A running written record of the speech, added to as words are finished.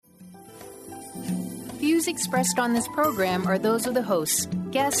Views expressed on this program are those of the hosts,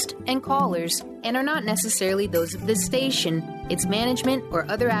 guests, and callers, and are not necessarily those of this station, its management, or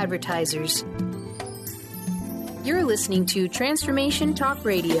other advertisers. You're listening to Transformation Talk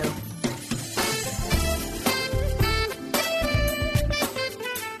Radio.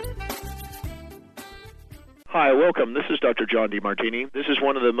 Hi, welcome. This is Dr. John DeMartini. This is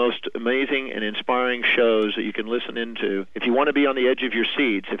one of the most amazing and inspiring shows that you can listen into. If you want to be on the edge of your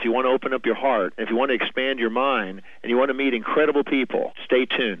seats, if you want to open up your heart, if you want to expand your mind, and you want to meet incredible people, stay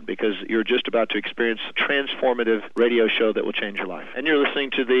tuned because you're just about to experience a transformative radio show that will change your life. And you're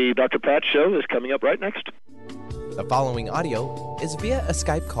listening to the Dr. Pat Show that's coming up right next. The following audio is via a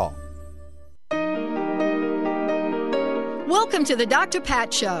Skype call. Welcome to the Dr.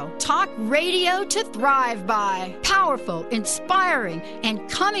 Pat Show. Talk radio to thrive by. Powerful, inspiring, and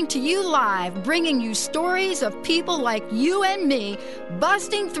coming to you live, bringing you stories of people like you and me,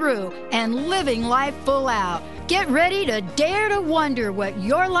 busting through and living life full out. Get ready to dare to wonder what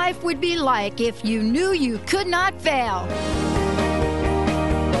your life would be like if you knew you could not fail.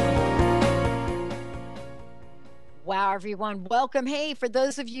 Wow, everyone. Welcome. Hey, for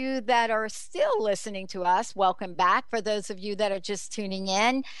those of you that are still listening to us, welcome back. For those of you that are just tuning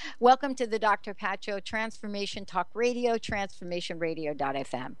in, welcome to the Dr. Pat Show, Transformation Talk Radio,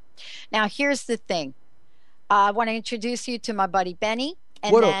 transformationradio.fm. Now, here's the thing. I want to introduce you to my buddy Benny,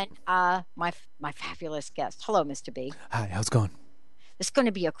 and then my fabulous guest. Hello, Mr. B. Hi, how's it going? It's going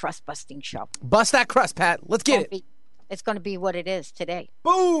to be a crust-busting show. Bust that crust, Pat. Let's get it. It's going to be what it is today.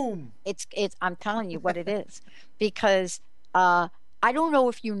 Boom! It's. I'm telling you what it is, because I don't know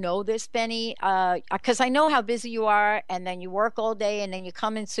if you know this, Benny, because I know how busy you are, and then you work all day, and then you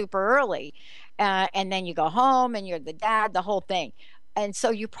come in super early, and then you go home, and you're the dad, the whole thing, and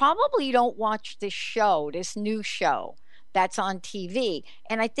so you probably don't watch this show, this new show that's on TV,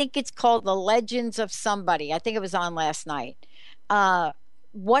 and I think it's called The Legends of Somebody. I think it was on last night.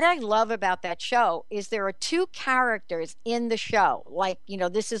 What I love about that show is there are two characters in the show. Like, you know,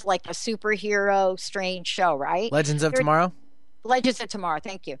 this is like a superhero strange show, right? Legends of Tomorrow? Legends of Tomorrow,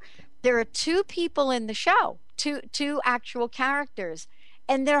 thank you. There are two people in the show, two actual characters,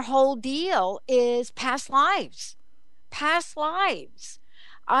 and their whole deal is past lives. Past lives.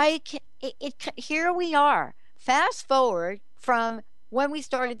 Here we are. Fast forward from when we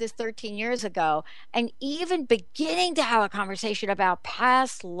started this 13 years ago, and even beginning to have a conversation about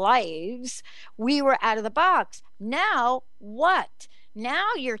past lives, we were out of the box. Now, what? Now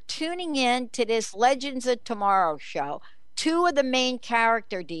you're tuning in to this Legends of Tomorrow show. Two of the main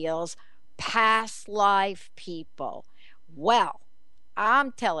character deals, past life people. Well,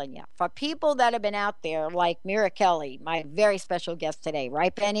 I'm telling you, for people that have been out there like Mira, Kelley, my very special guest today,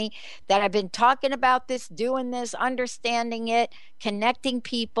 right, Benny, that have been talking about this, doing this, understanding it, connecting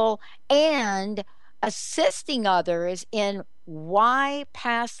people, and assisting others in why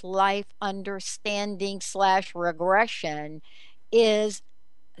past life understanding / regression is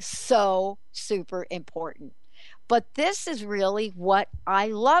so super important. But this is really what I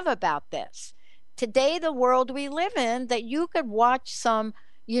love about this. Today, the world we live in, that you could watch some,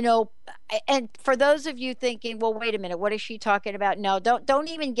 you know, and for those of you thinking, well, wait a minute, what is she talking about? No, don't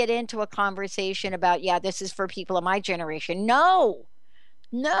even get into a conversation about, yeah, this is for people of my generation. No,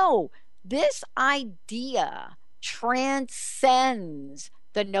 this idea transcends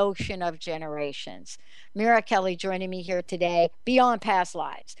the notion of generations. Mira, Kelley joining me here today, Beyond Past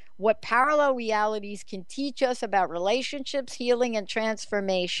Lives. What parallel realities can teach us about relationships, healing, and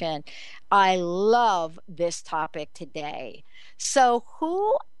transformation. I love this topic today. So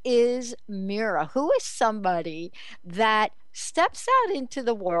who is Mira? Who is somebody that steps out into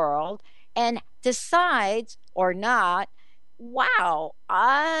the world and decides or not, wow,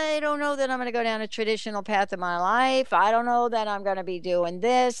 I don't know that I'm going to go down a traditional path in my life. I don't know that I'm going to be doing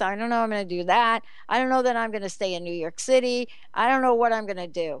this. I don't know I'm going to do that. I don't know that I'm going to stay in New York City. I don't know what I'm going to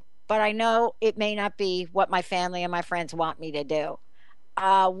do. But I know it may not be what my family and my friends want me to do.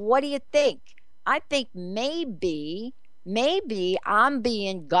 What do you think? I think maybe I'm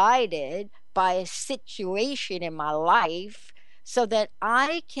being guided by a situation in my life so that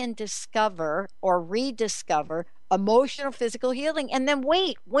I can discover or rediscover emotional, physical healing. And then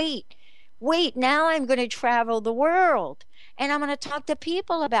wait, now I'm going to travel the world. And I'm going to talk to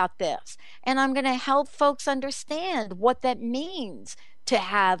people about this. And I'm going to help folks understand what that means to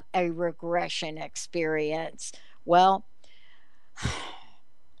have a regression experience. Well,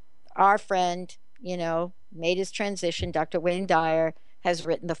 our friend, made his transition. Dr. Wayne Dyer has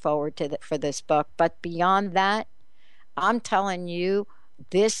written the foreword for this book. But beyond that, I'm telling you,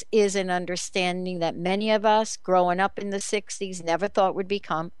 this is an understanding that many of us growing up in the 60s never thought would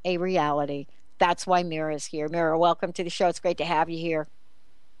become a reality. That's why Mira is here. Mira, welcome to the show. It's great to have you here.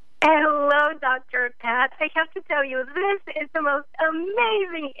 Hello, Dr. Pat. I have to tell you, this is the most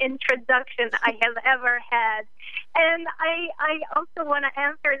amazing introduction I have ever had. And I also want to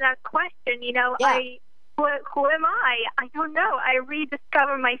answer that question. Who am I? I don't know. I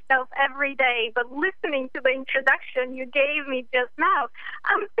rediscover myself every day. But listening to the introduction you gave me just now,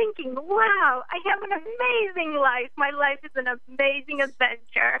 I'm thinking, wow, I have an amazing life. My life is an amazing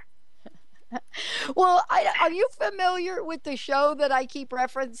adventure. Well, are you familiar with the show that I keep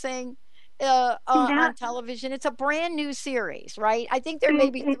referencing on television? It's a brand new series, right? I think there may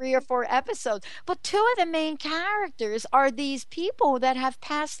be 3 or 4 episodes, but 2 of the main characters are these people that have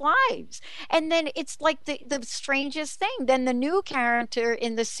past lives. And then it's like the strangest thing. Then the new character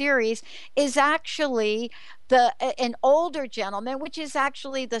in the series is actually an older gentleman, which is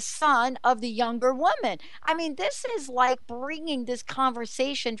actually the son of the younger woman. I mean, this is like bringing this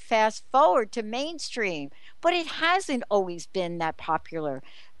conversation fast forward to mainstream, but it hasn't always been that popular.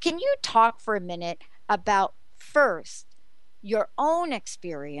 Can you talk for a minute about, first, your own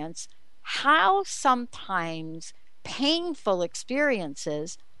experience, how sometimes painful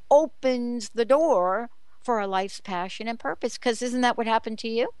experiences opens the door for a life's passion and purpose? Because isn't that what happened to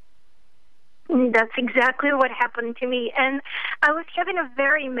you? That's exactly what happened to me. And I was having a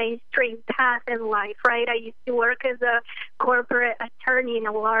very mainstream path in life, right? I used to work as a corporate attorney in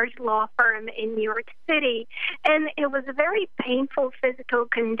a large law firm in New York City. And it was a very painful physical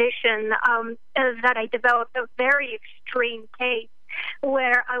condition that I developed, a very extreme case,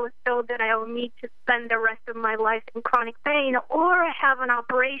 where I was told that I will need to spend the rest of my life in chronic pain or have an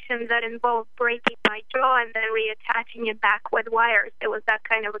operation that involved breaking my jaw and then reattaching it back with wires. It was that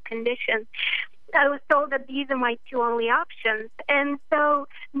kind of a condition. I was told that these are my 2 only options. And so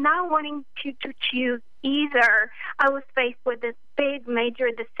now wanting to choose either, I was faced with this big major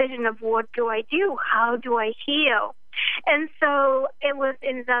decision of what do I do? How do I heal? And so it was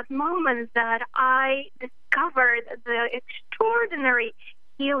in that moment that I discovered the extraordinary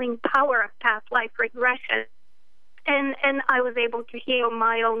healing power of past life regression. And I was able to heal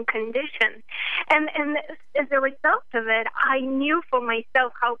my own condition. And as a result of it, I knew for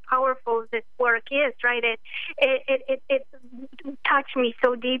myself how powerful this work is, right? It touched me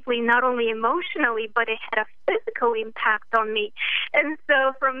so deeply, not only emotionally, but it had a physical impact on me. And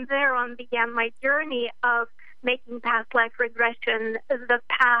so from there on began my journey of making past life regression the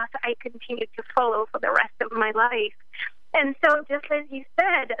path I continue to follow for the rest of my life. And so just as you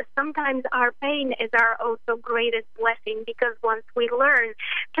said, sometimes our pain is our also greatest blessing, because once we learn,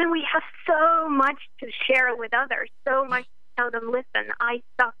 then we have so much to share with others, so much to tell them, listen, I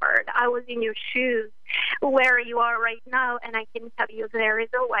suffered, I was in your shoes, where you are right now, and I can tell you there is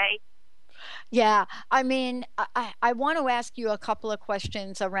a way. Yeah, I mean, I want to ask you a couple of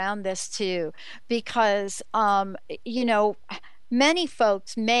questions around this too, because, many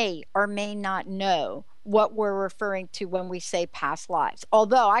folks may or may not know what we're referring to when we say past lives.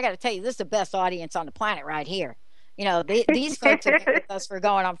 Although I got to tell you, this is the best audience on the planet right here. These folks have been with us for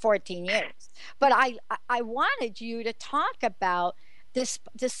going on 14 years. But I wanted you to talk about the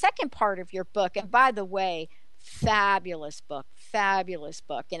second part of your book. And by the way, fabulous book,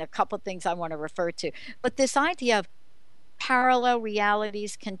 and a couple of things I want to refer to. But this idea of parallel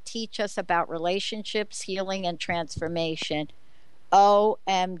realities can teach us about relationships, healing, and transformation.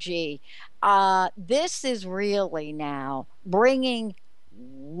 OMG. This is really now bringing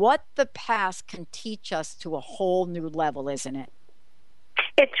what the past can teach us to a whole new level, isn't it?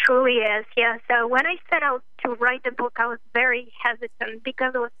 It truly is, yeah. So when I set out to write the book, I was very hesitant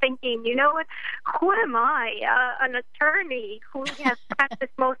because I was thinking, you know what, who am I? An attorney who has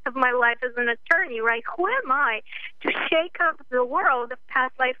practiced most of my life as an attorney, right? Who am I to shake up the world of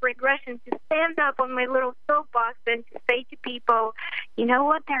past life regression, to stand up on my little soapbox and to say to people, you know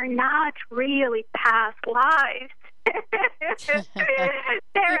what, they're not really past lives.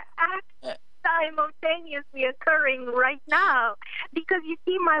 They're actually simultaneously occurring right now, because you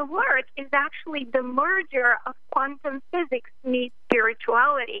see, my work is actually the merger of quantum physics meets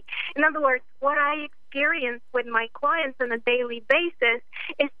spirituality. In other words, what I experience with my clients on a daily basis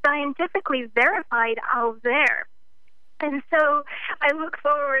is scientifically verified out there. And so I look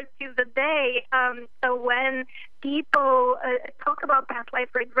forward to the day when people talk about past life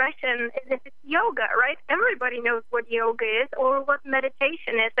regression as if it's yoga, right? Everybody knows what yoga is or what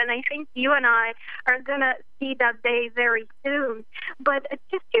meditation is, and I think you and I are going to see that day very soon. But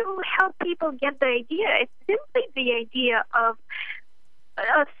just to help people get the idea, it's simply the idea of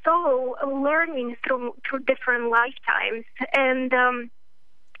a soul learning through different lifetimes. And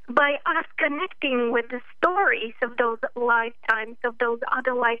by us connecting with the stories of those lifetimes, of those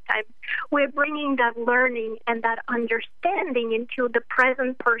other lifetimes, we're bringing that learning and that understanding into the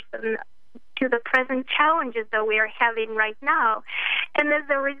present person, to the present challenges that we are having right now. And as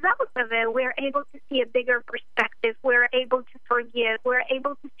a result of it, we're able to see a bigger perspective. We're able to forgive. We're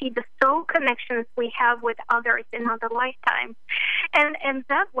able to see the soul connections we have with others in other lifetimes. And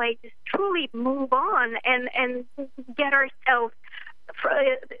that way, just truly move on and get ourselves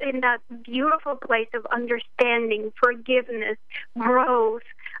in that beautiful place of understanding, forgiveness, growth,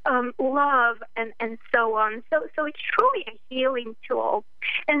 love, and so on. So it's truly a healing tool.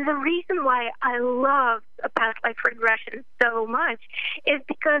 And the reason why I love a past life regression so much is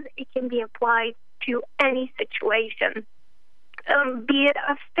because it can be applied to any situation. Be it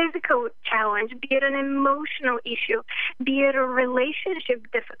a physical challenge, be it an emotional issue, be it a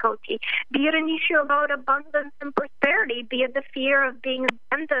relationship difficulty, be it an issue about abundance and prosperity, be it the fear of being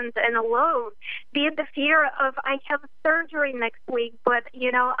abandoned and alone, be it the fear of I have surgery next week, but,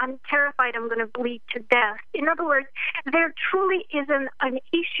 I'm terrified I'm going to bleed to death. In other words, there truly isn't an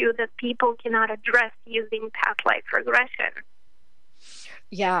issue that people cannot address using past life regression.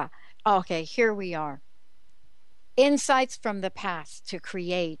 Yeah. Okay, here we are. Insights from the past to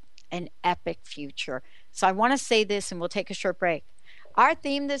create an epic future. So I want to say this, and we'll take a short break. Our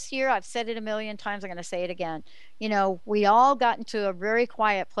theme this year, I've said it a million times, I'm going to say it again. We all got into a very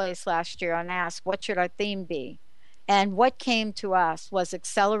quiet place last year and asked, what should our theme be? And what came to us was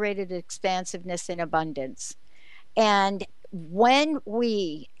accelerated expansiveness and abundance. And when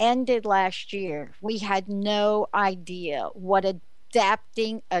we ended last year, we had no idea what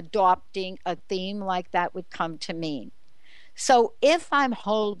adopting a theme like that would come to mean. So if I'm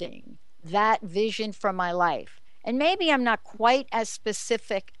holding that vision for my life, and maybe I'm not quite as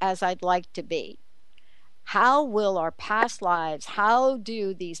specific as I'd like to be, how will our past lives, how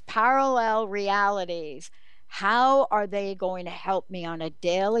do these parallel realities, how are they going to help me on a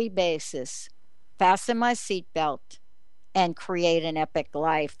daily basis fasten my seatbelt and create an epic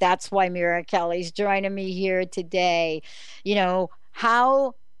life? That's why Mira Kelley's joining me here today.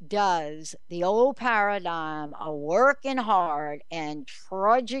 How does the old paradigm of working hard and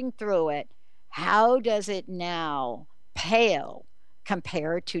trudging through it, how does it now pale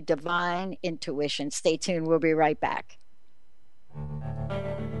compared to divine intuition? Stay tuned. We'll be right back.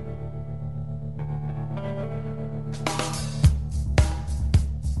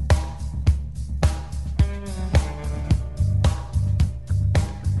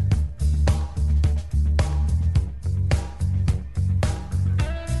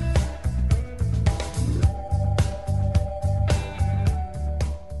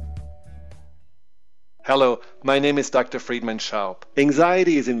 Hello, my name is Dr. Friedman Schaub.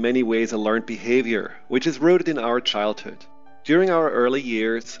 Anxiety is in many ways a learned behavior, which is rooted in our childhood. During our early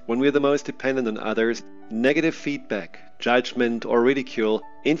years, when we are the most dependent on others, negative feedback, judgment, or ridicule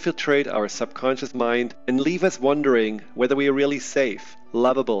infiltrate our subconscious mind and leave us wondering whether we are really safe,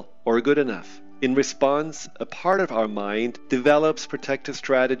 lovable, or good enough. In response, a part of our mind develops protective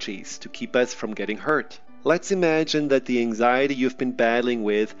strategies to keep us from getting hurt. Let's imagine that the anxiety you've been battling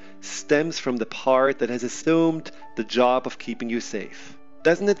with stems from the part that has assumed the job of keeping you safe.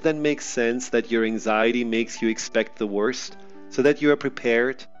 Doesn't it then make sense that your anxiety makes you expect the worst, so that you are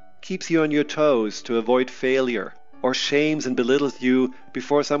prepared, keeps you on your toes to avoid failure, or shames and belittles you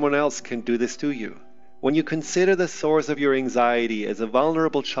before someone else can do this to you? When you consider the source of your anxiety as a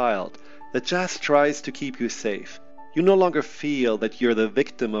vulnerable child that just tries to keep you safe, you no longer feel that you're the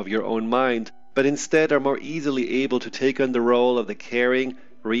victim of your own mind, but instead are more easily able to take on the role of the caring,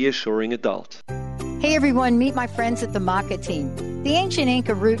 reassuring adult. Hey everyone, meet my friends at the maca team. The ancient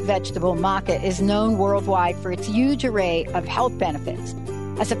Inca root vegetable maca is known worldwide for its huge array of health benefits.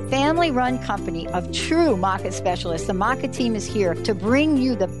 As a family-run company of true maca specialists, the maca team is here to bring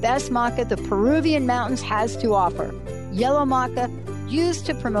you the best maca the Peruvian mountains has to offer. Yellow maca, used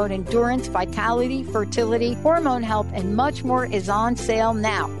to promote endurance, vitality, fertility, hormone health, and much more, is on sale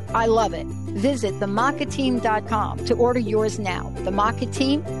now. I love it. Visit themacateam.com to order yours now.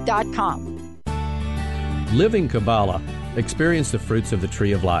 Themacateam.com. Living Kabbalah. Experience the fruits of the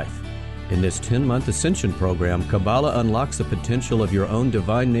tree of life. In this 10-month Ascension program, Kabbalah unlocks the potential of your own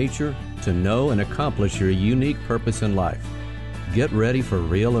divine nature to know and accomplish your unique purpose in life. Get ready for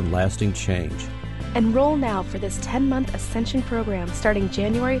real and lasting change. Enroll now for this 10-month Ascension program starting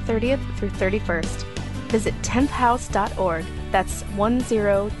January 30th through 31st. Visit 10thhouse.org. That's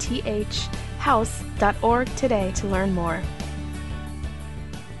 10thhouse.org today to learn more.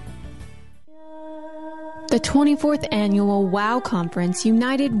 The 24th Annual WOW Conference,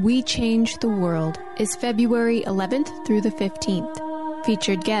 United We Change the World, is February 11th through the 15th.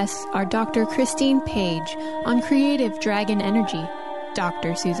 Featured guests are Dr. Christine Page on Creative Dragon Energy.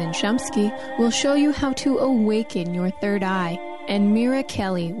 Dr. Susan Shumsky will show you how to awaken your third eye. And Mira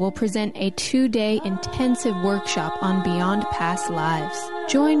Kelley will present a 2-day intensive workshop on Beyond Past Lives.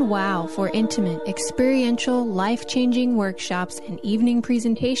 Join WOW for intimate, experiential, life-changing workshops and evening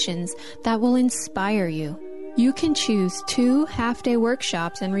presentations that will inspire you. You can choose 2 half-day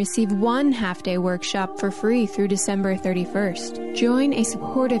workshops and receive 1 half-day workshop for free through December 31st. Join a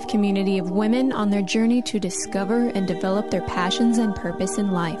supportive community of women on their journey to discover and develop their passions and purpose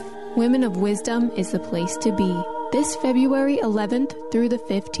in life. Women of Wisdom is the place to be. This February 11th through the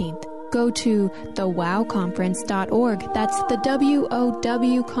 15th. Go to thewowconference.org. That's the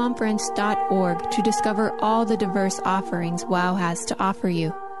WOW conference.org to discover all the diverse offerings WOW has to offer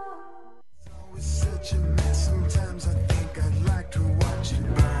you.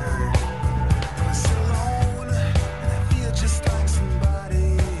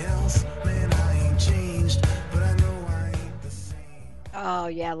 Oh,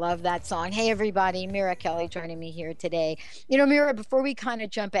 yeah, love that song. Hey, everybody, Mira Kelley joining me here today. You know, Mira, before we kind of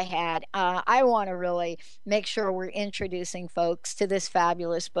jump ahead, I want to really make sure we're introducing folks to this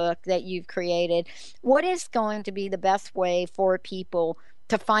fabulous book that you've created. What is going to be the best way for people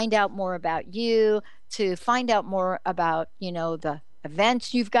to find out more about you, to find out more about, you know, the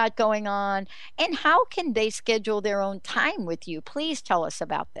events you've got going on, and how can they schedule their own time with you? Please tell us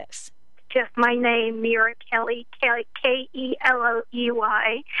about this. Just my name, Mira Kelley, Kelley,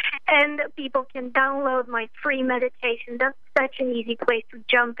 and people can download my free meditation. That's such an easy place to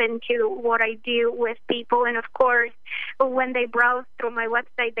jump into what I do with people. And of course, when they browse through my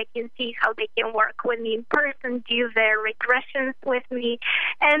website, they can see how they can work with me in person, do their regressions with me,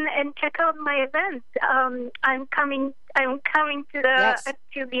 and check out my events. I'm coming to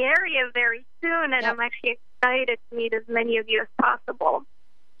the area very soon, and I'm actually excited to meet as many of you as possible.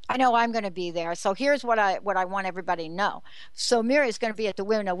 I know I'm going to be there. So here's what I want everybody to know. So Mira is going to be at the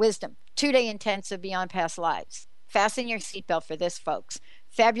Women of Wisdom, 2-day intensive Beyond Past Lives. Fasten your seatbelt for this, folks.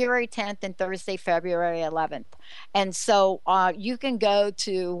 February 10th and Thursday, February 11th. And so you can go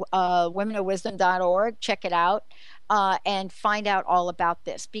to womenofwisdom.org, check it out, and find out all about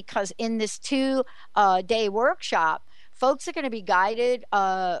this. Because in this 2-day workshop, folks are going to be guided,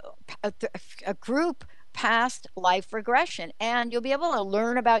 a group past life regression, and you'll be able to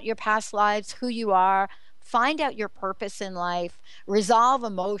learn about your past lives, who you are, find out your purpose in life, resolve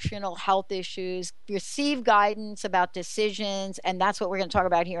emotional health issues, receive guidance about decisions, and that's what we're going to talk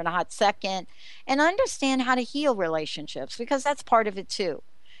about here in a hot second, and understand how to heal relationships, because that's part of it too.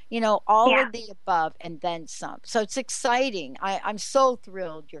 You know, all of the above and then some. So it's exciting. I'm so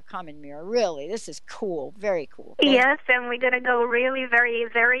thrilled you're coming, Mira. Really, this is cool. Very cool. Yes, and we're going to go really very,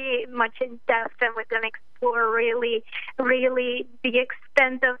 very much in depth, and we're going to explore really, really the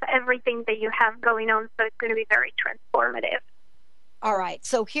extent of everything that you have going on. So it's going to be very transformative. All right,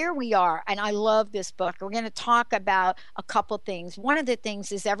 so here we are, and I love this book. We're going to talk about a couple things. One of the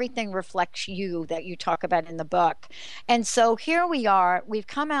things is everything reflects you that you talk about in the book. And so here we are. We've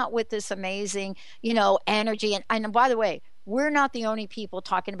come out with this amazing, you know, energy. And by the way, we're not the only people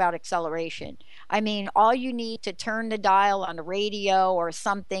talking about acceleration. I mean, all you need to turn the dial on the radio or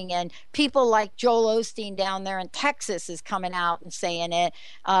something, and people like Joel Osteen down there in Texas is coming out and saying it.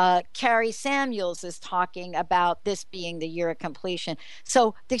 Carrie Samuels is talking about this being the year of completion.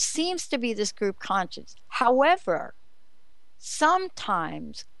 So there seems to be this group conscious. However,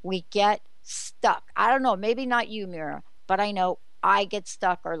 sometimes we get stuck. I don't know, maybe not you, Mira, but I know I get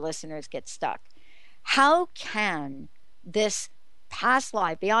stuck, our listeners get stuck. How can this past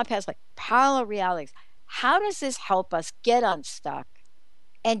life, beyond past life, parallel realities, how does this help us get unstuck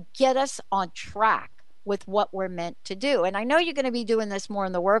and get us on track with what we're meant to do? And I know you're going to be doing this more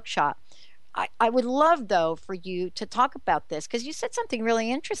in the workshop. I would love, though, for you to talk about this, because you said something really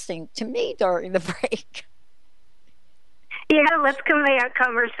interesting to me during the break. Yeah, let's convey our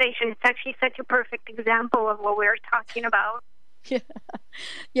conversation. It's actually such a perfect example of what we're talking about.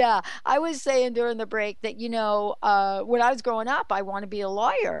 Yeah, I was saying during the break that, you know, when I was growing up, I want to be a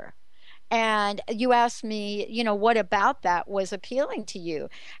lawyer. And you asked me, you know, what about that was appealing to you?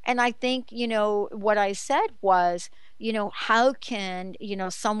 And I think, you know, what I said was, you know, how can, you know,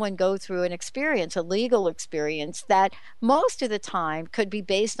 someone go through an experience, a legal experience that most of the time could be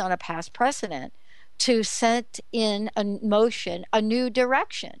based on a past precedent to set in motion a new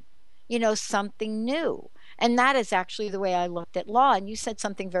direction, you know, something new. And that is actually the way I looked at law. And you said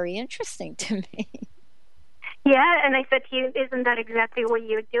something very interesting to me. Yeah, and I said to you, isn't that exactly what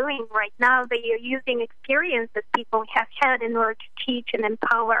you're doing right now, that you're using experience that people have had in order to teach and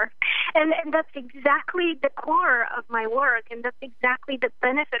empower? And that's exactly the core of my work, and that's exactly the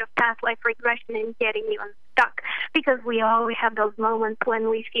benefit of past life regression in getting you unstuck, because we always have those moments when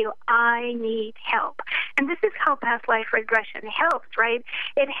we feel, I need help. And this is how past life regression helps, right?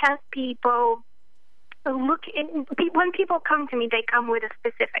 It has people when people come to me, they come with a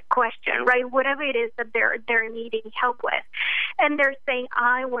specific question, right? Whatever it is that they're needing help with, and they're saying,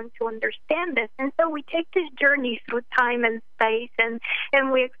 I want to understand this. And so we take this journey through time and space,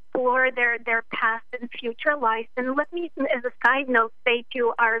 and we explore their past and future lives. And let me, as a side note, say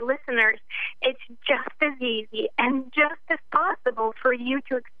to our listeners, it's just as easy and just as possible for you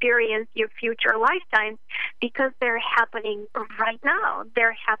to experience your future lifetimes, because they're happening right now.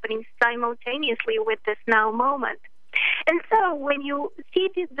 They're happening simultaneously with this now moment. And so when you see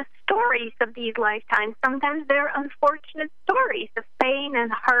the stories of these lifetimes, sometimes they're unfortunate stories of pain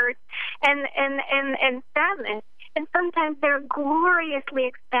and hurt and sadness. And sometimes they're gloriously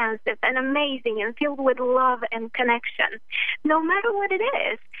expansive and amazing and filled with love and connection. No matter what it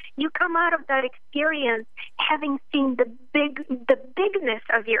is, you come out of that experience having seen the bigness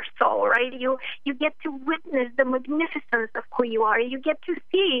of your soul, right? You get to witness the magnificence of who you are. You get to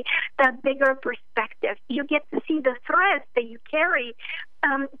see that bigger perspective. You get to see the threads that you carry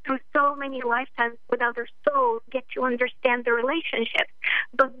through so many lifetimes with other souls, get to understand the relationships.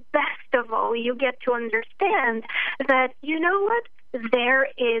 But best of all, you get to understand that, you know what, there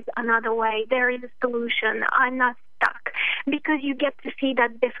is another way. There is a solution. I'm not stuck. Because you get to see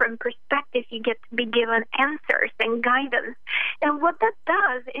that different perspective. You get to be given answers and guidance. And what that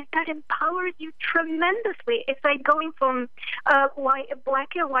does is that empowers you tremendously. It's like going from black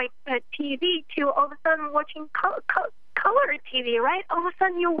and white TV to all of a sudden watching color TV, right? All of a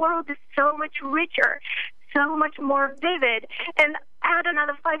sudden your world is so much richer, so much more vivid, and add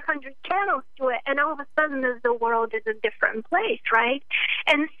another 500 channels to it, and all of a sudden the world is a different place, right?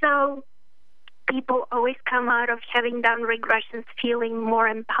 And so people always come out of having done regressions feeling more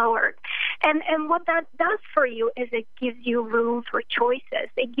empowered. And what that does for you is it gives you room for choices.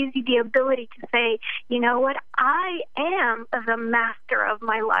 It gives you the ability to say, you know what, I am the master of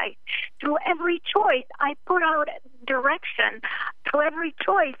my life. Through every choice, I put out direction. Through every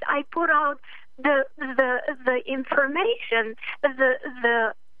choice, I put out the information,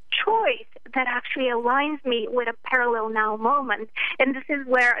 the choice that actually aligns me with a parallel now moment. And this is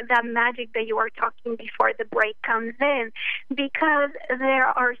where that magic that you were talking before the break comes in, because there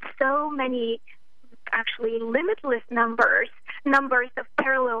are so many, actually limitless numbers of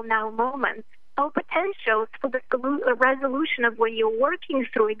parallel now moments. All potentials for the resolution of what you're working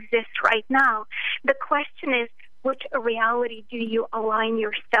through exist right now. The question is, which reality do you align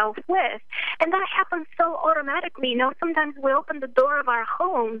yourself with? And that happens so automatically. You know, sometimes we open the door of our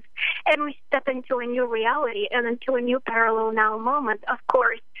homes and we step into a new reality and into a new parallel now moment. Of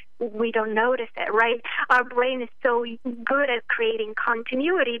course, we don't notice it, right? Our brain is so good at creating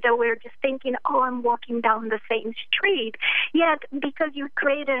continuity that we're just thinking, oh, I'm walking down the same street. Yet, because you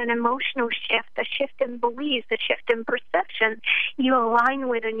created an emotional shift, a shift in beliefs, a shift in perception, you align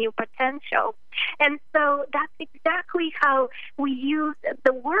with a new potential. And so that's exactly how we use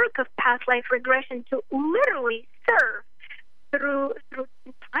the work of past life regression to literally serve through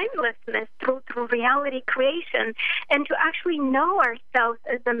timelessness, through reality creation, and to actually know ourselves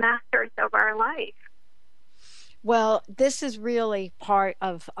as the masters of our life. Well, this is really part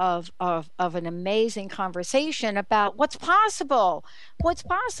of an amazing conversation about what's possible. What's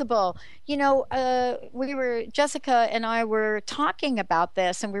possible? You know, Jessica and I were talking about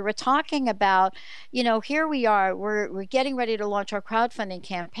this, and we were talking about, you know, here we are, we're getting ready to launch our crowdfunding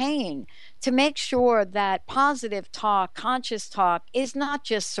campaign to make sure that positive talk, conscious talk is not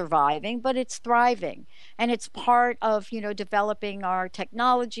just surviving, but it's thriving. And it's part of, you know, developing our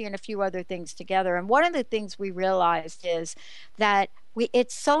technology and a few other things together. And one of the things we realized is that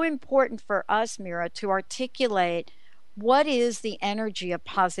it's so important for us, Mira, to articulate what is the energy of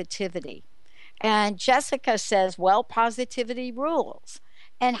positivity. And Jessica says, well, positivity rules.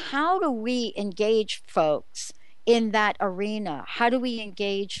 And how do we engage folks in that arena? How do we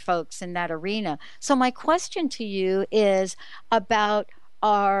engage folks in that arena? So my question to you is about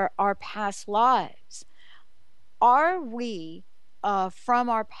our past lives. Are we, from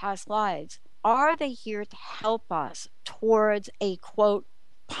our past lives, are they here to help us towards a, quote,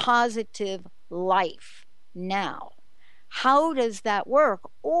 positive life now? How does that work?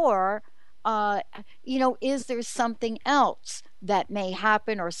 Or, you know, is there something else that may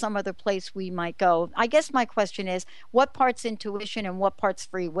happen or some other place we might go? I guess my question is, what part's intuition and what part's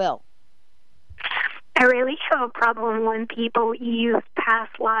free will? I really have a problem when people use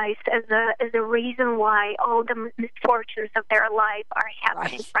past lives as a reason why all the misfortunes of their life are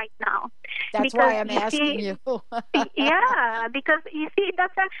happening right now. That's why I'm asking you. Yeah, because you see,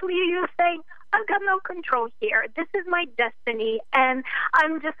 that's actually you saying, I've got no control here. This is my destiny, and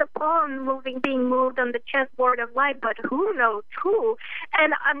I'm just a pawn being moved on the chessboard of life, but who knows who?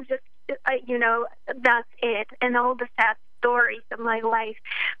 And I'm just, that's it, and all the sad stories of my life.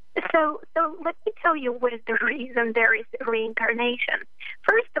 So let me tell you what is the reason there is reincarnation.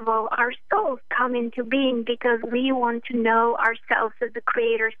 First of all, our souls come into being because we want to know ourselves as the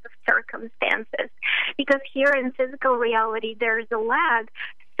creators of circumstances. Because here in physical reality, there is a lag,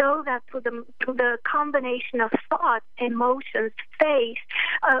 so that through the combination of thoughts, emotions, faith,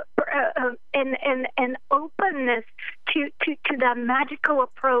 and openness to that magical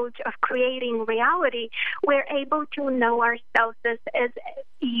approach of creating reality, we're able to know ourselves as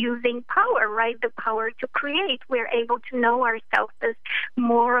using power, right? The power to create. We're able to know ourselves as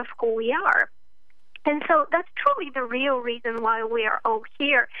more of who we are. And so that's truly the real reason why we are all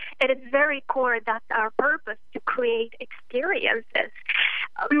here. At its very core, that's our purpose, to create experiences.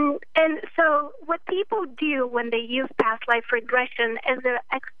 And so what people do when they use past life regression as an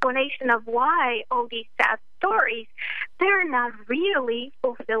explanation of why all these sad stories, they're not really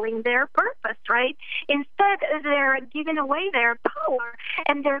fulfilling their purpose, right? Instead, they're giving away their power,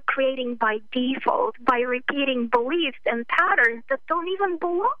 and they're creating by default, by repeating beliefs and patterns that don't even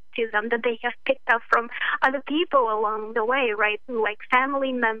belong to them, that they have picked up from other people along the way, right? Like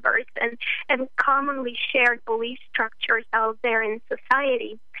family members and commonly shared belief structures out there in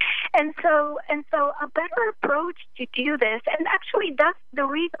society. And so a better approach to do this, and actually that's the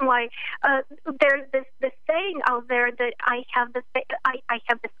reason why there's this saying out there that I have this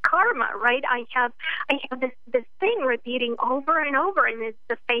karma, right? I have this thing repeating over and over, and it's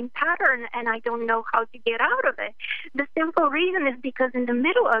the same pattern, and I don't know how to get out of it. The simple reason is because in the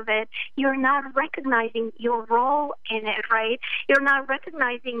middle of it, you're not recognizing your role in it, right? You're not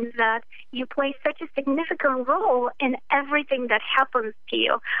recognizing that you play such a significant role in everything that happens to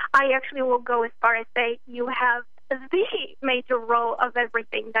you. I actually will go as far as say you have the major role of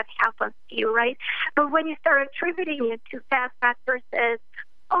everything that happens to you, right? But when you start attributing it to sad factors as,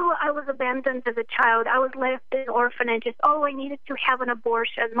 oh, I was abandoned as a child, I was left in orphanages, oh, I needed to have an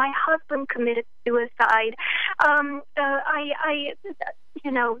abortion, my husband committed suicide,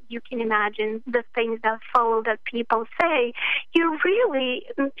 you can imagine the things that follow that people say. You're really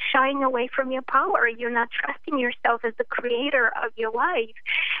shying away from your power. You're not trusting yourself as the creator of your life.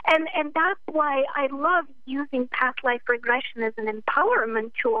 And that's why I love using past life regression as an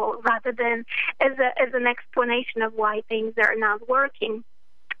empowerment tool rather than as an explanation of why things are not working.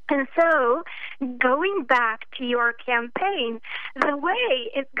 And so, going back to your campaign, the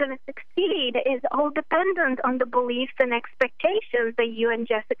way it's going to succeed is all dependent on the beliefs and expectations that you and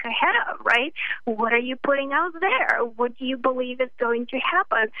Jessica have, right? What are you putting out there? What do you believe is going to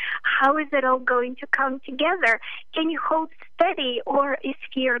happen? How is it all going to come together? Can you hold steady, or is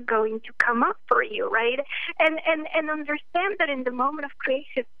fear going to come up for you, right? And understand that in the moment of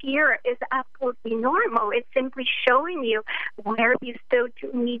creation, fear is absolutely normal. It's simply showing you where you still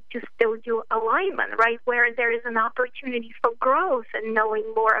need to still do alignment, right? Where there is an opportunity for growth and knowing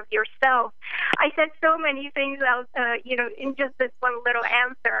more of yourself. I said so many things out, in just this one little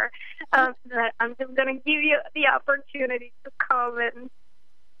answer that I'm just going to give you the opportunity to comment.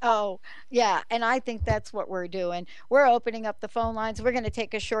 Oh, yeah, and I think that's what we're doing. We're opening up the phone lines. We're going to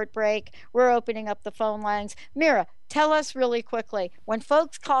take a short break. We're opening up the phone lines. Mira, tell us really quickly, when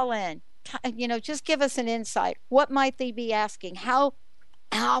folks call in, just give us an insight. What might they be asking? How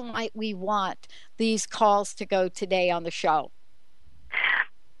might we want these calls to go today on the show?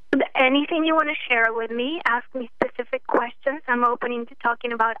 Anything you want to share with me, ask me specific questions. I'm open to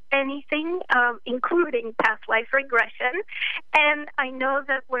talking about anything, including past life regression. And I know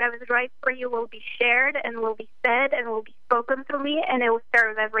that whatever is right for you will be shared and will be said and will be spoken to me, and it will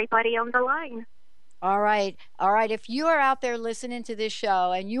serve everybody on the line. All right. If you are out there listening to this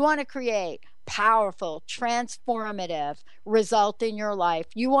show and you want to create powerful, transformative result in your life,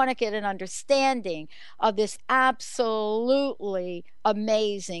 you want to get an understanding of this absolutely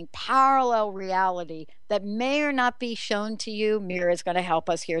amazing parallel reality that may or not be shown to you, Mira is going to help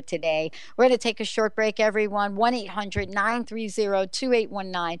us here today. We're going to take a short break, everyone.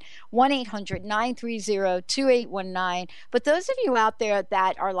 1-800-930-2819. 1-800-930-2819. But those of you out there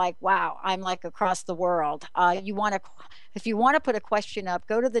that are like, wow, I'm like across the world, if you want to put a question up,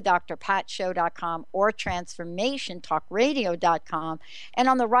 go to the drpatshow.com or transformationtalkradio.com. And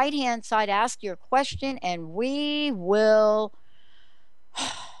on the right-hand side, ask your question, and we will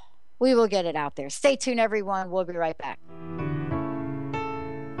we will get it out there. Stay tuned, everyone. We'll be right back.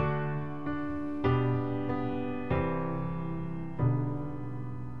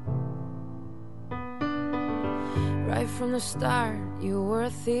 Right from the start, you were a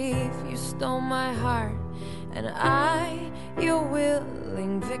thief, you stole my heart, and I, your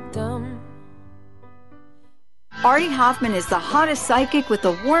willing victim. Artie Hoffman is the hottest psychic with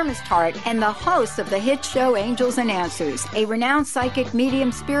the warmest heart and the host of the hit show Angels and Answers. A renowned psychic,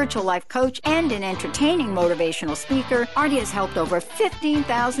 medium, spiritual life coach, and an entertaining motivational speaker, Artie has helped over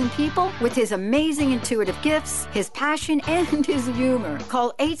 15,000 people with his amazing intuitive gifts, his passion, and his humor.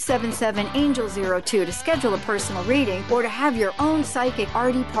 Call 877-ANGEL-02 to schedule a personal reading or to have your own psychic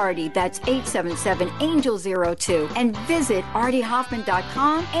Artie party. That's 877-ANGEL-02. And visit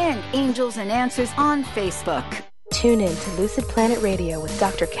artiehoffman.com and Angels and Answers on Facebook. Tune in to Lucid Planet Radio with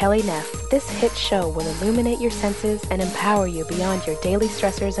Dr. Kelley Neff. This hit show will illuminate your senses and empower you beyond your daily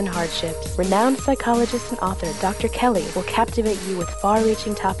stressors and hardships. Renowned psychologist and author Dr. Kelley will captivate you with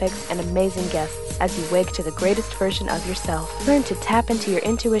far-reaching topics and amazing guests as you wake to the greatest version of yourself. Learn to tap into your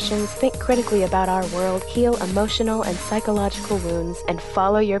intuitions, think critically about our world, heal emotional and psychological wounds, and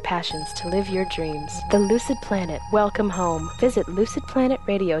follow your passions to live your dreams. The Lucid Planet. Welcome home. Visit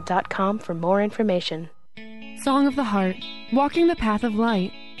lucidplanetradio.com for more information. Song of the Heart, Walking the Path of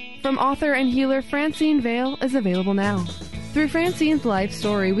Light, from author and healer Francine Vale is available now. Through Francine's life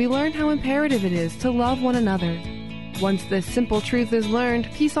story, we learn how imperative it is to love one another. Once this simple truth is learned,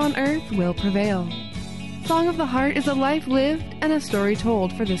 peace on earth will prevail. Song of the Heart is a life lived and a story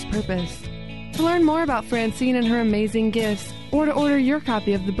told for this purpose. To learn more about Francine and her amazing gifts, or to order your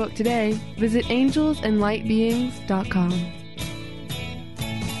copy of the book today, visit angelsandlightbeings.com.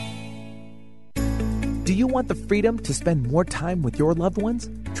 Do you want the freedom to spend more time with your loved ones?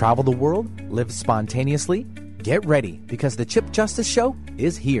 Travel the world? Live spontaneously? Get ready, because the Chip Justice Show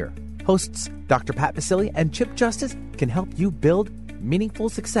is here. Hosts Dr. Pat Basile and Chip Justice can help you build meaningful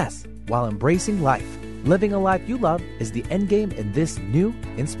success while embracing life. Living a life you love is the end game in this new,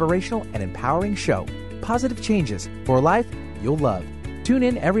 inspirational, and empowering show. Positive changes for a life you'll love. Tune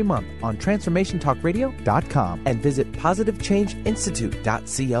in every month on TransformationTalkRadio.com and visit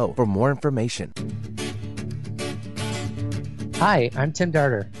PositiveChangeInstitute.co for more information. Hi, I'm Tim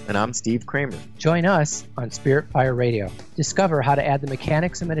Darter. And I'm Steve Kramer. Join us on Spirit Fire Radio. Discover how to add the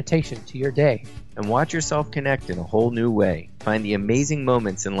mechanics of meditation to your day. And watch yourself connect in a whole new way. Find the amazing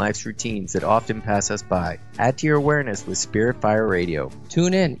moments in life's routines that often pass us by. Add to your awareness with Spirit Fire Radio.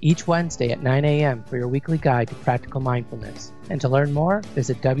 Tune in each Wednesday at 9 a.m. for your weekly guide to practical mindfulness. And to learn more,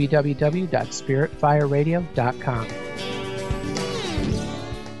 visit www.spiritfireradio.com.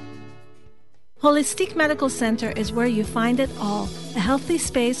 Holistic Medical Center is where you find it all. A healthy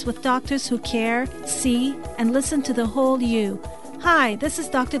space with doctors who care, see, and listen to the whole you. Hi, this is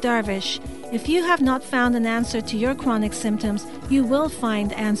Dr. Darvish. If you have not found an answer to your chronic symptoms, you will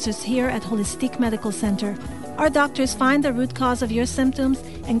find answers here at Holistic Medical Center. Our doctors find the root cause of your symptoms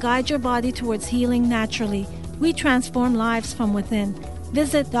and guide your body towards healing naturally. We transform lives from within.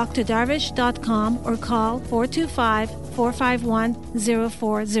 Visit drdarvish.com or call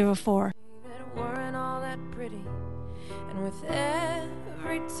 425-451-0404. Weren't all that pretty, and with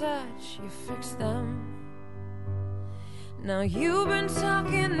every touch you fix them. Now you've been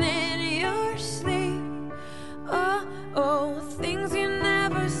talking in your sleep. Oh, things you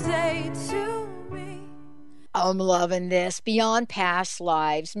never say to me. I'm loving this. Beyond Past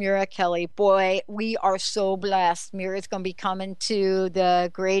Lives, Mira Kelley. Boy, we are so blessed. Mira's going to be coming to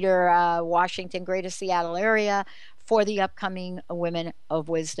the greater Washington, greater Seattle area for the upcoming Women of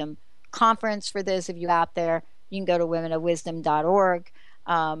Wisdom conference. For those of you out there, you can go to womenofwisdom.org.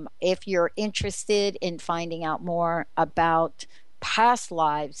 If you're interested in finding out more about past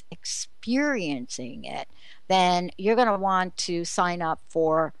lives, experiencing it, then you're going to want to sign up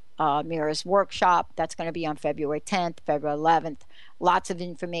for Mira's workshop. That's going to be on February 10th, February 11th. Lots of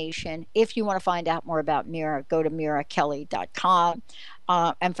information. If you want to find out more about Mira, go to mirakelley.com.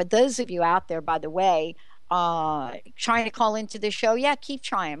 And for those of you out there, by the way, trying to call into the show, keep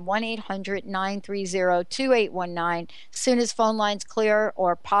trying. 1-800-930-2819. Soon as phone lines clear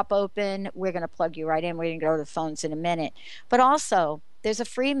or pop open, we're going to plug you right in. We're going to go to the phones in a minute. But also, there's a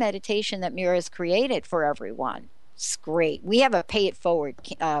free meditation that Mira has created for everyone. It's great. We have a pay it forward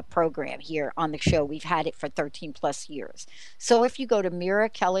program here on the show. We've had it for 13 plus years. So if you go to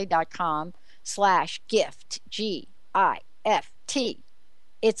mirakelley.com/gift, GIFT,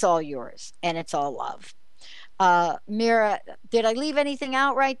 it's all yours and it's all love. Mira, did I leave anything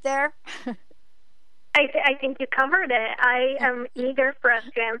out right there? I think you covered it. I am eager for us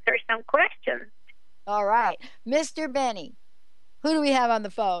to answer some questions. All right. Mr. Benny, Who do we have on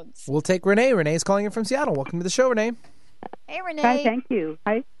the phones? We'll take Renee. Renee's calling in from Seattle. Welcome to the show, Renee. Hey, Renee. Hi, thank you.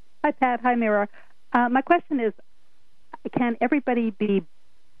 Hi, Pat. Hi, Mira. My question is, can everybody be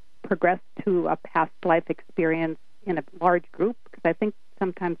progressed to a past life experience in a large group? Because I think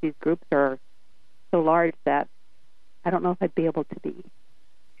sometimes these groups are so large that I don't know if I'd be able to be.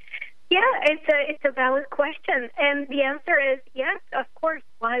 Yeah, it's a valid question, and the answer is yes, of course.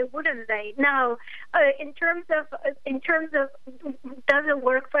 Why wouldn't they? Now, in terms of does it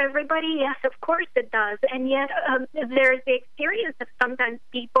work for everybody? Yes, of course it does. And yet, there's the experience of sometimes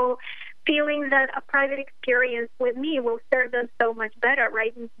people feeling that a private experience with me will serve them so much better,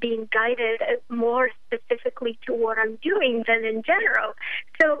 right? And being guided more specifically to what I'm doing than in general.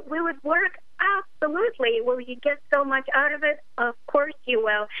 So will it work? Absolutely. Will you get so much out of it? Of course you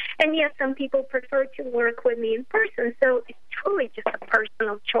will. And yes, some people prefer to work with me in person, so it's truly just a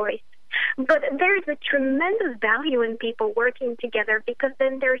personal choice. But there's a tremendous value in people working together because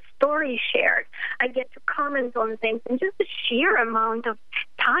then there's stories shared. I get to comment on things, and just the sheer amount of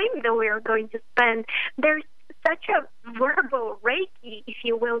time that we're going to spend, there's such a verbal Reiki, if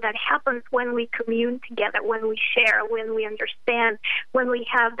you will, that happens when we commune together, when we share, when we understand, when we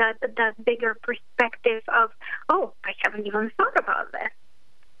have that bigger perspective of, oh, I haven't even thought about this.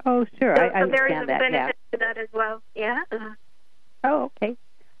 Oh, sure. So, I understand there is a benefit to that as well. Yeah. Oh, okay.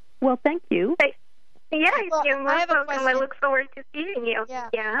 Well, thank you. Yeah, well, you're I have a welcome. question. I look forward to seeing you. Yeah.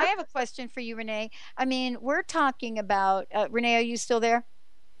 Yeah. I have a question for you, Renee. I mean, we're talking about, Renee, are you still there?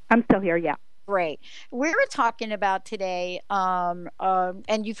 I'm still here, yeah. Great. We're talking about today,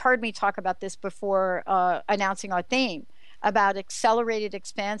 and you've heard me talk about this before, announcing our theme about accelerated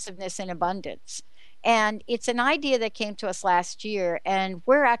expansiveness and abundance. And it's an idea that came to us last year, and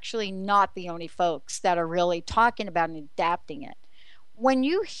we're actually not the only folks that are really talking about and adapting it. When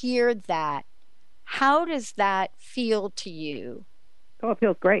you hear that, how does that feel to you? Oh, it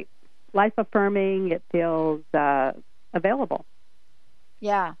feels great. Life affirming. It feels available.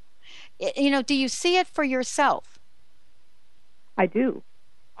 Yeah. Do you see it for yourself? I do.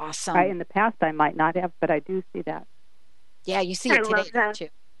 Awesome. In the past, I might not have, but I do see that. Yeah, you see it today, too.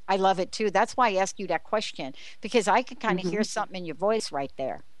 I love it, too. That's why I asked you that question, because I could kind of hear something in your voice right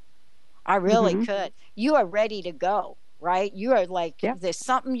there. I really could. You are ready to go, right? You are like, there's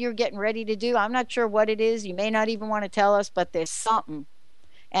something you're getting ready to do. I'm not sure what it is. You may not even want to tell us, but there's something.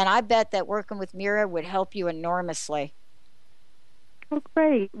 And I bet that working with Mira would help you enormously. Oh,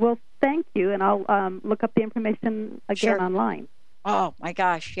 great. Well, thank you. And I'll look up the information again online. Oh, my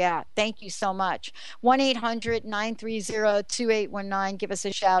gosh. Yeah. Thank you so much. 1-800-930-2819. Give us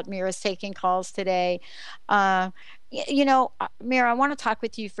a shout. Mira's taking calls today. Mira, I want to talk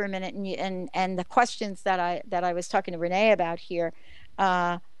with you for a minute. And the questions that I was talking to Renee about here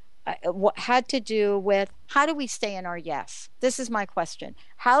what had to do with how do we stay in our yes? This is my question.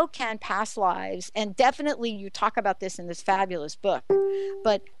 How can past lives, and definitely you talk about this in this fabulous book,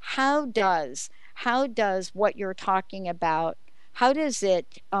 but how does what you're talking about, how does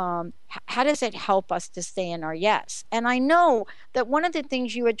it help us to stay in our yes? And I know that one of the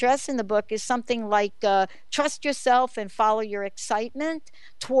things you address in the book is something like trust yourself and follow your excitement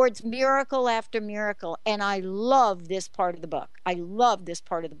towards miracle after miracle. And I love this part of the book.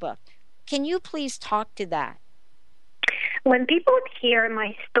 Can you please talk to that? When people hear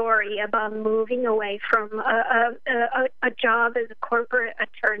my story about moving away from a job as a corporate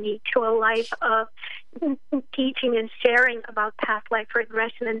attorney to a life of teaching and sharing about past life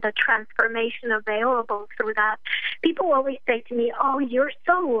regression and the transformation available through that, people always say to me, oh, you're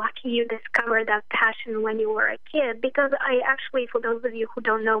so lucky you discovered that passion when you were a kid. Because I actually, for those of you who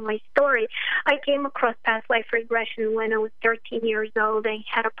don't know my story, I came across past life regression when I was 13 years old. I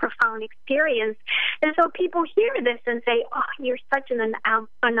had a profound experience. And so people hear this and say, oh, you're such an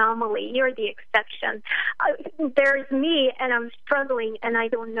anomaly. You're the exception. There's me, and I'm struggling, and I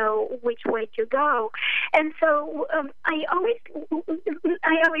don't know which way to go. And so I always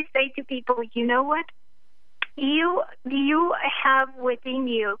say to people, you know what? You have within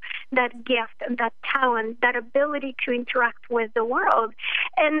you that gift, that talent, that ability to interact with the world.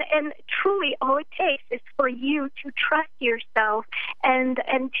 And truly all it takes is for you to trust yourself and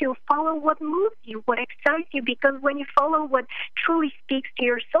to follow what moves you, what excites you. Because when you follow what truly speaks to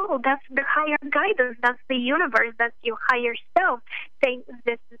your soul, that's the higher guidance, that's the universe, that's your higher self saying,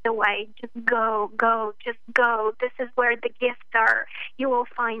 this is the way, just go, just go. This is where the gifts are. You will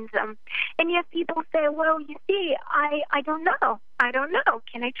find them. And yet people say, well, you see, I don't know.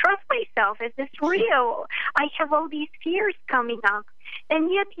 Can I trust myself? Is this real? I have all these fears coming up.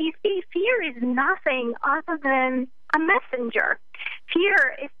 And yet, you see, fear is nothing other than a messenger.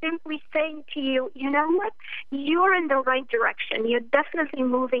 Fear is simply saying to you, you know what? You're in the right direction. You're definitely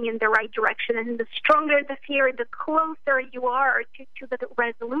moving in the right direction. And the stronger the fear, the closer you are to the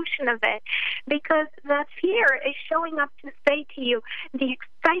resolution of it. Because that fear is showing up to say to you, the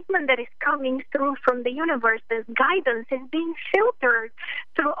excitement that is coming through from the universe, this guidance is being filtered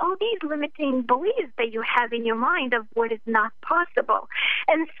through all these limiting beliefs that you have in your mind of what is not possible.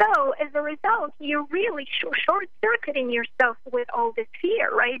 And so, as a result, you're really short-circuiting yourself with all this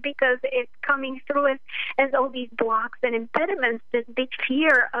fear, right? Because it's coming through as all these blocks and impediments, this big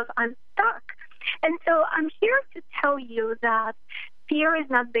fear of I'm stuck. And so I'm here to tell you that fear is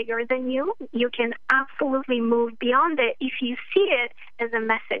not bigger than you. You can absolutely move beyond it if you see it as a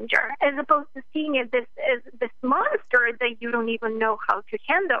messenger, as opposed to seeing it as this monster that you don't even know how to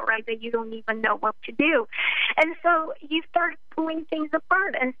handle, right? That you don't even know what to do. And so you start pulling things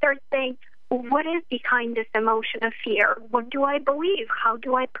apart and start saying, what is behind this emotion of fear? What do I believe? How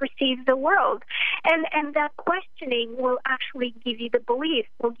do I perceive the world? And that questioning will actually give you the beliefs,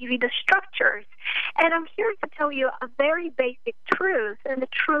 will give you the structures. And I'm here to tell you a very basic truth, and the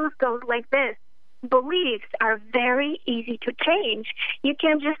truth goes like this. Beliefs are very easy to change. You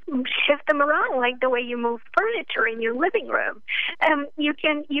can just shift them around like the way you move furniture in your living room. You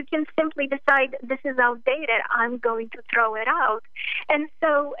can simply decide this is outdated. I'm going to throw it out. And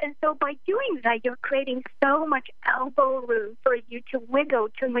so by doing that, you're creating so much elbow room for you to wiggle,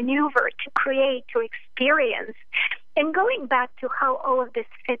 to maneuver, to create, to experience. And going back to how all of this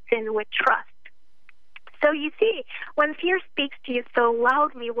fits in with trust. So you see, when fear speaks to you so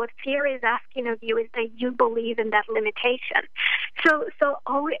loudly, what fear is asking of you is that you believe in that limitation. So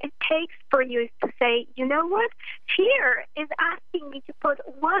all it takes for you is to say, you know what? Fear is asking me to put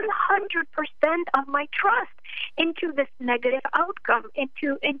 100% of my trust into this negative outcome,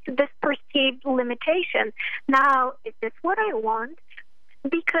 into this perceived limitation. Now, is this what I want?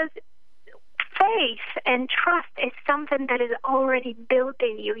 Because faith and trust is something that is already built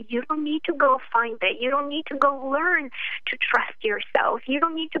in you. You don't need to go find it. You don't need to go learn to trust yourself. You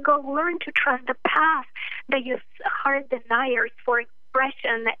don't need to go learn to trust the path that your heart desires for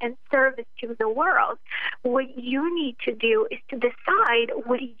expression and service to the world. What you need to do is to decide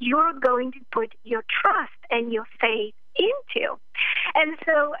what you're going to put your trust and your faith into. And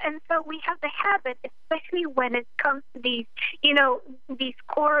so we have the habit, especially when it comes to these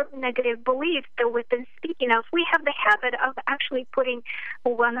core negative beliefs that we've been speaking of, we have the habit of actually putting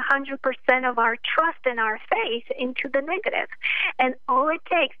 100% of our trust and our faith into the negative. And all it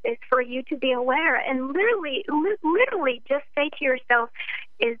takes is for you to be aware and literally just say to yourself,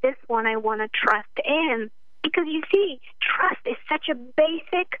 is this one I want to trust in? Because you see, trust is such a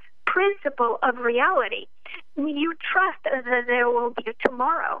basic principle of reality. You trust that there will be a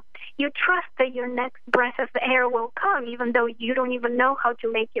tomorrow. You trust that your next breath of air will come, even though you don't even know how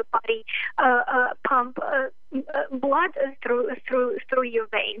to make your body pump blood through your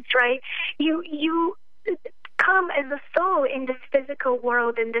veins, right? You come as a soul in this physical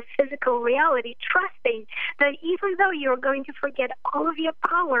world, in this physical reality, trusting that even though you're going to forget all of your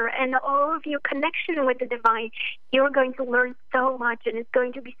power and all of your connection with the divine, you're going to learn so much, and it's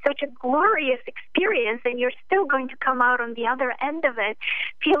going to be such a glorious experience, and you're still going to come out on the other end of it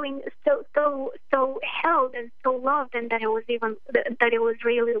feeling so held and so loved, and that it was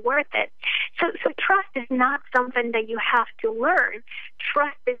really worth it. So trust is not something that you have to learn.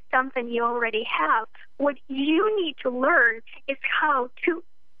 Trust is something you already have. What you need to learn is how to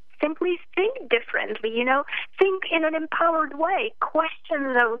simply think differently, think in an empowered way,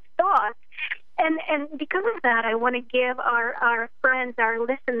 question those thoughts. And because of that, I want to give our friends, our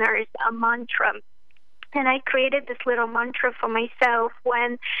listeners, a mantra. And I created this little mantra for myself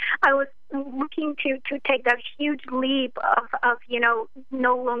when I was looking to take that huge leap of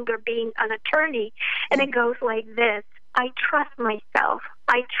no longer being an attorney. And it goes like this. I trust myself.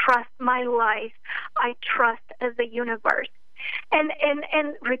 I trust my life. I trust the universe. And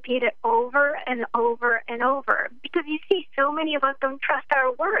repeat it over and over and over. Because you see, so many of us don't trust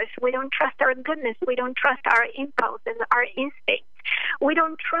our worth. We don't trust our goodness. We don't trust our impulses, our instincts. We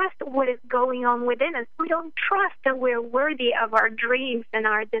don't trust what is going on within us. We don't trust that we're worthy of our dreams and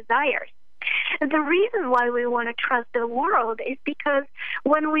our desires. The reason why we want to trust the world is because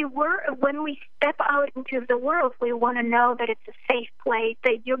when we step out into the world, we want to know that it's a safe place,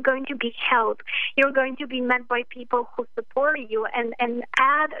 that you're going to be held, you're going to be met by people who support you and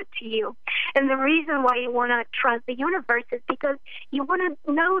add to you. And the reason why you want to trust the universe is because you want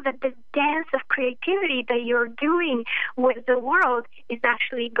to know that this dance of creativity that you're doing with the world is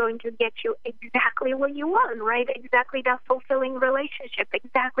actually going to get you exactly what you want, right? Exactly that fulfilling relationship,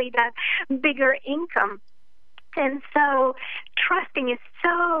 exactly that bigger income. And so trusting is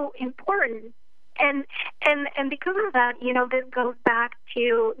so important. And because of that, this goes back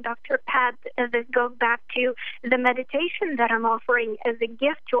to Dr. Pat, this goes back to the meditation that I'm offering as a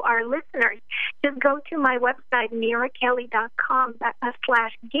gift to our listeners. Just go to my website,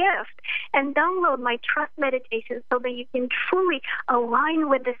 mirakelley.com/gift, and download my trust meditation so that you can truly align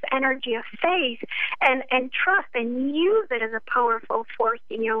with this energy of faith and trust and use it as a powerful force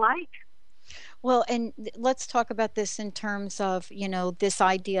in your life. Well, and let's talk about this in terms of, this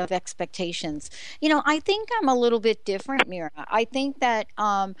idea of expectations. I think I'm a little bit different, Mira. I think that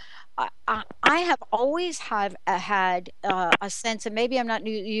I have always had a sense, and maybe I'm not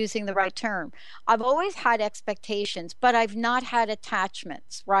using the right term. I've always had expectations, but I've not had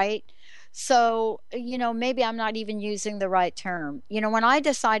attachments, right? So, maybe I'm not even using the right term. When I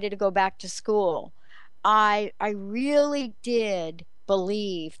decided to go back to school, I really did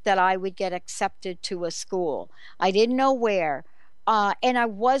believe that I would get accepted to a school. I didn't know where. And I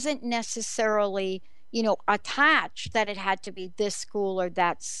wasn't necessarily, attached that it had to be this school or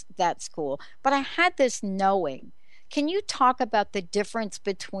that school. But I had this knowing. Can you talk about the difference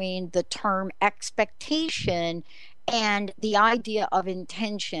between the term expectation and the idea of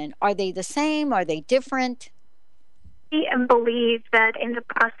intention? Are they the same? Are they different? And believe that in the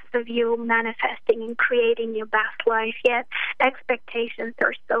process of you manifesting and creating your best life, yet expectations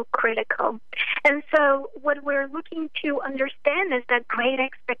are so critical. And so what we're looking to understand is that great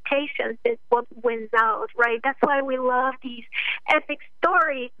expectations is what wins out, right? That's why we love these epic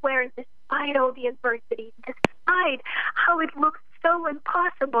stories where despite all the adversity, despite how it looks so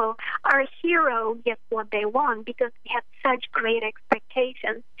impossible, our hero gets what they want because they have such great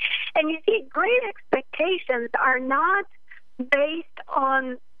expectations. And you see, great expectations are not based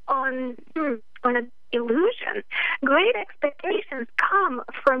on an illusion. Great expectations come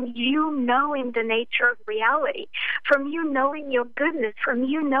from you knowing the nature of reality, from you knowing your goodness, from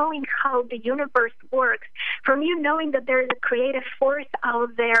you knowing how the universe works, from you knowing that there's a creative force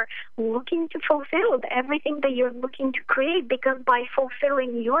out there looking to fulfill everything that you're looking to create, because by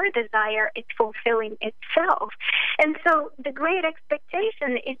fulfilling your desire, it's fulfilling itself. And so the great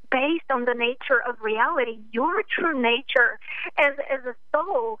expectation is based on the nature of reality, your true nature as a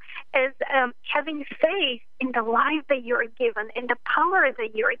soul, as having faith in the life that you're given, in the power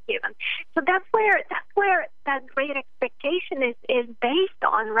that you're given. So that's where that great expectation is based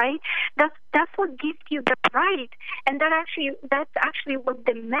on, right? That's what gives you the right, and that's actually what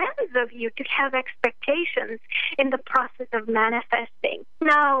demands of you to have expectations in the process of manifesting.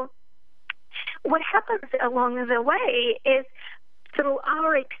 Now, what happens along the way is, through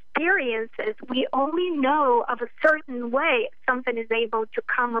our experiences, we only know of a certain way something is able to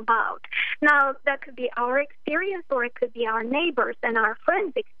come about. Now, that could be our experience, or it could be our neighbors and our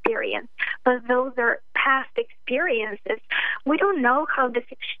friends' experience, but those are past experiences. We don't know how this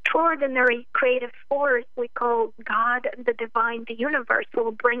extraordinary creative force we call God, the divine, the universe,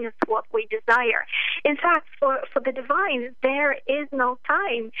 will bring us what we desire. In fact, for the divine, there is no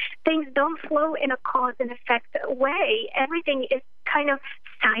time. Things don't flow in a cause and effect way. Everything is kind of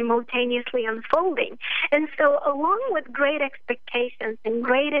simultaneously unfolding. And so along with great expectations and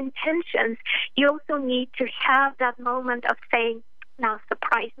great intentions, you also need to have that moment of saying, now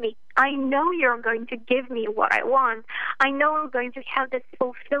surprise me. I know you're going to give me what I want. I know I'm going to have this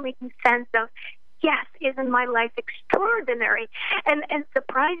fulfilling sense of, yes, isn't my life extraordinary? And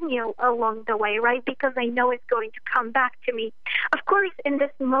surprise me along the way, right? Because I know it's going to come back to me. Of course, in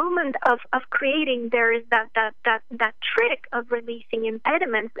this moment of creating, there is that trick of releasing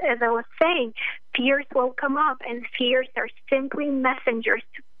impediments. As I was saying, fears will come up, and fears are simply messengers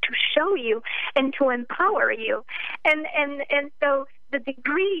to show you and to empower you. And so the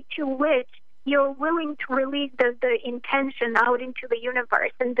degree to which you're willing to release the intention out into the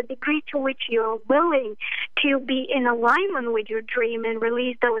universe, and the degree to which you're willing to be in alignment with your dream and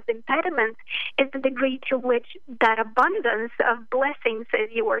release those impediments, is the degree to which that abundance of blessings, as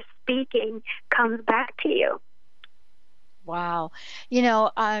you were speaking, comes back to you. Wow.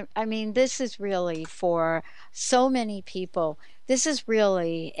 I mean, this is really for so many people. This is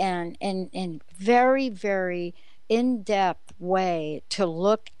really an very, very in-depth way to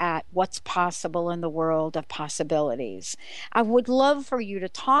look at what's possible in the world of possibilities. I would love for you to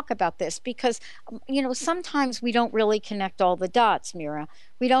talk about this because, sometimes we don't really connect all the dots, Mira.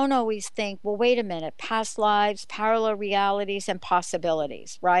 We don't always think, well, wait a minute, past lives, parallel realities, and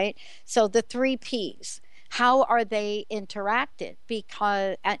possibilities, right? So the 3 Ps. How are they interacted?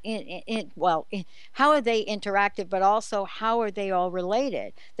 Because, how are they interacted, but also how are they all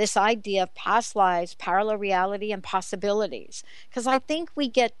related? This idea of past lives, parallel reality, and possibilities. Because I think we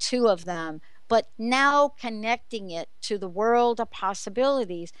get 2 of them, but now connecting it to the world of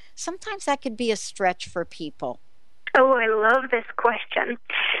possibilities, sometimes that could be a stretch for people. Oh, I love this question.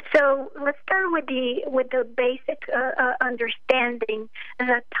 So let's start with the basic understanding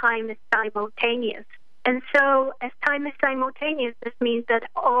that time is simultaneous. And so as time is simultaneous, this means that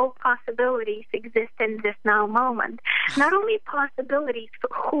all possibilities exist in this now moment. Not only possibilities for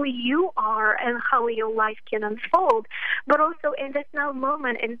who you are and how your life can unfold, but also in this now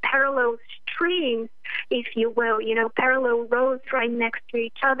moment in parallel streams, if you will, parallel roads right next to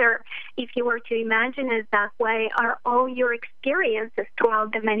each other. If you were to imagine it that way, are all your experiences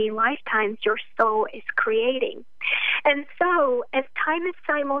throughout the many lifetimes your soul is creating. And so, as time is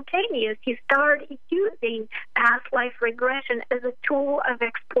simultaneous, you start using past life regression as a tool of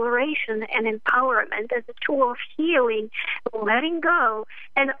exploration and empowerment, as a tool of healing, letting go,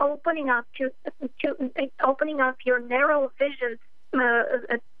 and opening up your narrow vision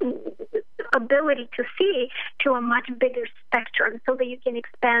ability to see to a much bigger spectrum so that you can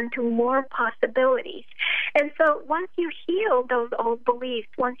expand to more possibilities. And so once you heal those old beliefs,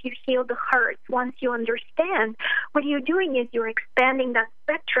 once you heal the hurts, once you understand, what you're doing is you're expanding that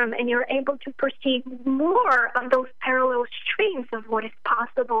spectrum and you're able to perceive more of those parallel streams of what is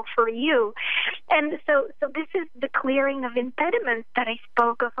possible for you. And so this is the clearing of impediments that I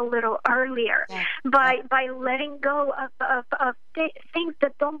spoke of a little earlier. By letting go of things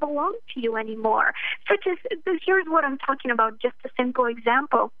that don't belong to you anymore. Such as, here's what I'm talking about, just a simple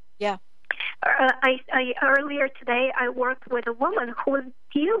example. Yeah. Earlier today, I worked with a woman who was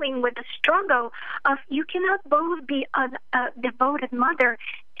dealing with the struggle of you cannot both be a devoted mother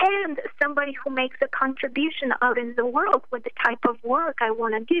and somebody who makes a contribution out in the world with the type of work I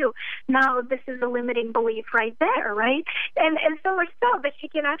want to do. Now, this is a limiting belief right there, right? And so much so that she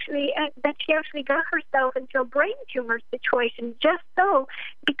actually got herself into a brain tumor situation just so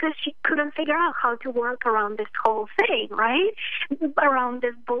because she couldn't figure out how to work around this whole thing, right? Around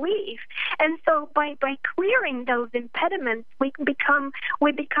this belief. And so by clearing those impediments, we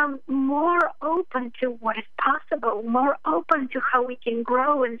become more open to what is possible, more open to how we can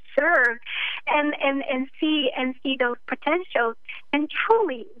grow and serve and see those potentials. And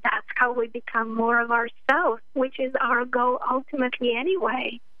truly, that's how we become more of ourselves, which is our goal ultimately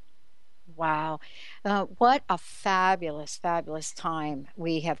anyway. Wow. What a fabulous, fabulous time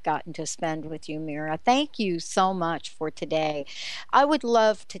we have gotten to spend with you, Mira. Thank you so much for today. I would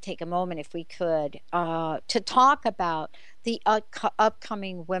love to take a moment, if we could, to talk about the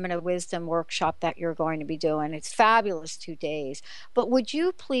upcoming Women of Wisdom workshop that you're going to be doing. It's fabulous, 2 days. But would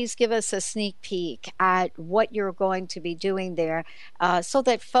you please give us a sneak peek at what you're going to be doing there so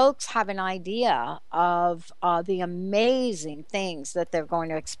that folks have an idea of the amazing things that they're going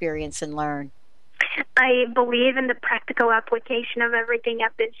to experience and learn? I believe in the practical application of everything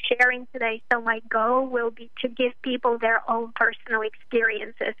I've been sharing today, so my goal will be to give people their own personal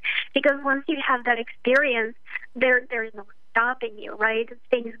experiences. Because once you have that experience, there's no stopping you, right?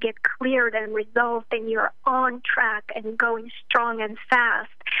 Things get cleared and resolved, and you're on track and going strong and fast.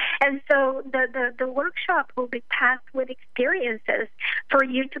 And so the workshop will be packed with experiences for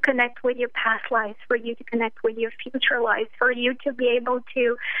you to connect with your past lives, for you to connect with your future lives, for you to be able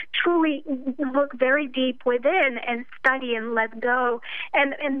to truly look very deep within and study and let go.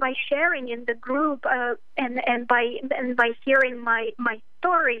 And by sharing in the group and by hearing my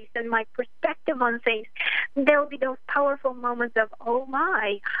stories and my perspective on things, there'll be those powerful moments of, oh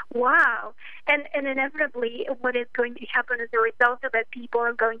my, wow. And inevitably what is going to happen as a result of it, people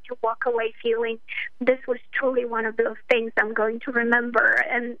are going to walk away feeling this was truly one of those things I'm going to remember.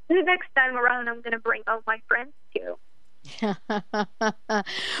 And the next time around, I'm going to bring all my friends too.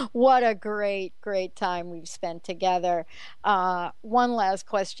 What a great time we've spent together. One last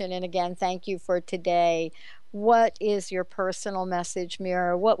question, and again, thank you for today. What is your personal message,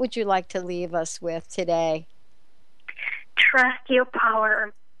 Mira? What would you like to leave us with today? Trust your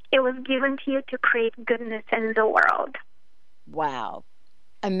power. It was given to you to create goodness in the world. Wow.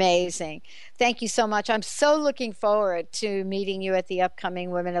 Amazing. Thank you so much. I'm so looking forward to meeting you at the upcoming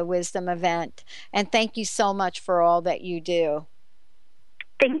Women of Wisdom event. And thank you so much for all that you do.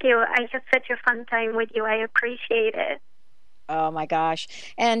 Thank you. I had such a fun time with you. I appreciate it. Oh my gosh.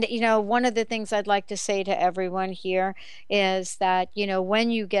 And, one of the things I'd like to say to everyone here is that,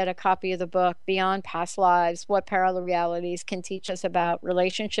 when you get a copy of the book, Beyond Past Lives, What Parallel Realities Can Teach Us About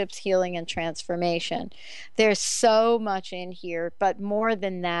Relationships, Healing, and Transformation, there's so much in here. But more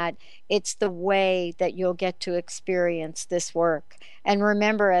than that, it's the way that you'll get to experience this work. And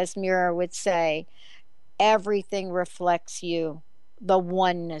remember, as Mira would say, everything reflects you, the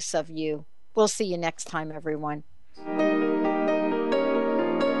oneness of you. We'll see you next time, everyone.